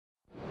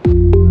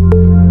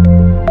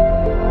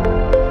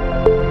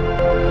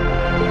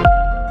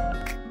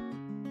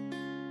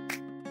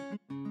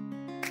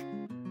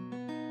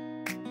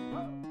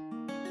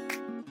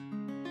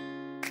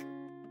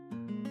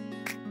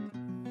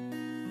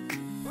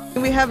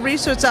We have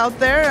research out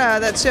there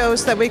that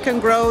shows that we can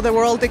grow the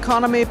world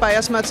economy by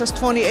as much as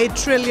 $28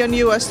 trillion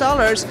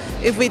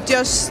if we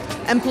just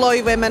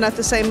employ women at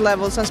the same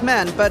levels as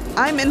men. But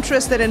I'm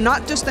interested in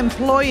not just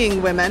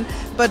employing women,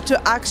 but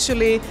to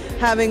actually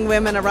having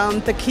women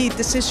around the key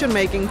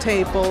decision-making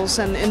tables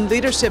and in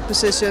leadership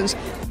positions.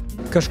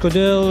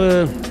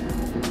 Kažkodėl,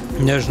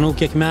 nežinau,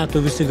 kiek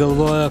metų visi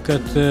galvoja,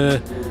 kad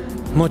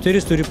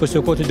moteris turi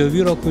pasiaukoti dėl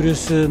vyro,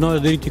 kuris nori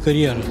daryti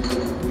karjerą.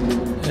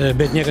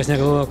 Bet niekas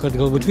negalvoja, kad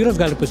galbūt vyras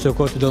gali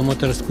pasiaukoti dėl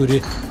moters, kuri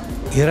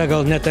yra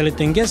gal net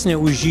talentingesnė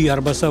už jį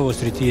arba savo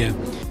srityje.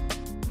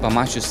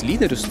 Pamačius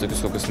lyderius,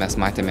 tokius, kokius mes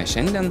matėme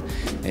šiandien,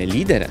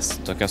 lyderes,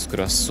 tokias,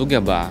 kurios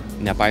sugeba,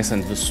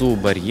 nepaisant visų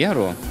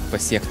barjerų,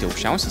 pasiekti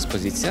aukščiausias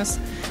pozicijas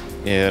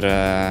ir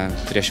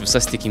prieš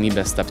visas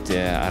tikimybės tapti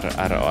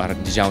ar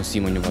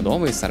didžiausių įmonių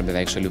vadovais, ar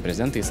beveik šalių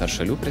prezidentais, ar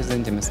šalių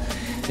prezidentėmis,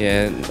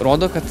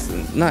 rodo, kad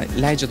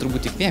leidžia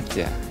turbūt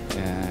įkvėpti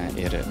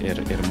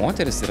ir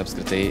moteris, ir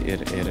apskritai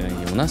ir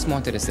jaunas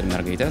moteris, ir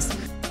mergaitės.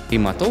 Kai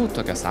matau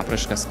tokias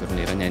apraiškas, kur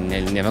yra ne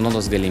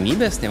vienodos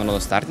galimybės, ne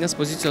vienodos startinės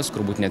pozicijos,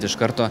 kur būt net iš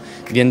karto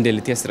vien dėl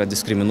lyties yra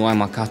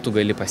diskriminuojama, ką tu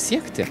gali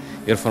pasiekti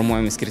ir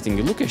formuojami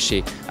skirtingi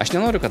lūkesčiai, aš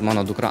nenoriu, kad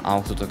mano dukra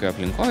augtų tokioje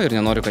aplinkoje ir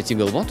nenoriu, kad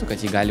ji galvotų,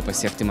 kad ji gali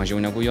pasiekti mažiau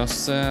negu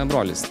jos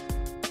brolis.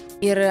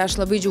 Ir aš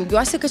labai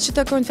džiaugiuosi, kad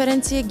šita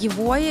konferencija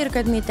gyvuoja ir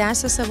kad jinai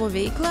tęsia savo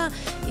veiklą.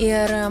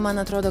 Ir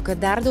man atrodo,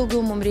 kad dar daugiau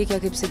mums reikia,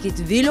 kaip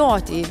sakyti,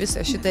 vilioti į visą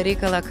šitą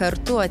reikalą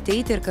kartu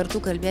ateiti ir kartu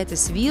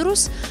kalbėtis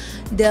vyrus.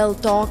 Dėl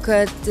to,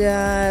 kad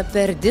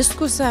per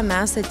diskusą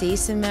mes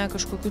ateisime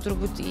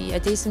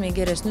į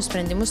geresnius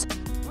sprendimus.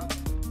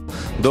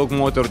 Daug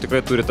moterų tikrai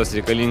turi tas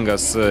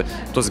reikalingas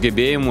tos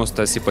gebėjimus,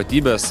 tas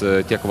ypatybės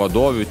tiek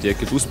vadovių, tiek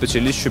kitų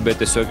specialisčių,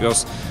 bet tiesiog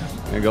jos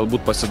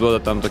galbūt pasiduoda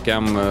tam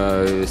tokiam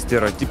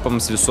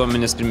stereotipams,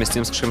 visuomenės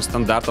primestiems kažkam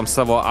standartams,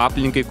 savo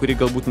aplinkai, kuri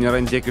galbūt nėra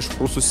tiek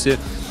išprūsusi,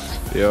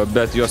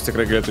 bet jos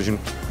tikrai galėtų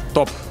užimti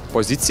top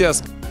pozicijas.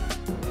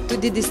 Tu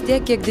didis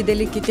tiek, kiek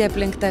dideli kiti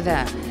aplink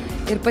tave.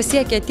 Ir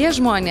pasiekia tie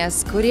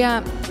žmonės,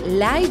 kurie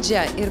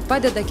leidžia ir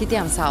padeda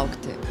kitiems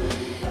augti.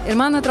 Ir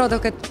man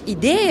atrodo, kad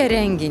idėja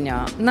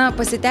renginio,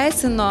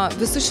 pasiteisino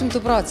visų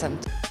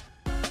 100%.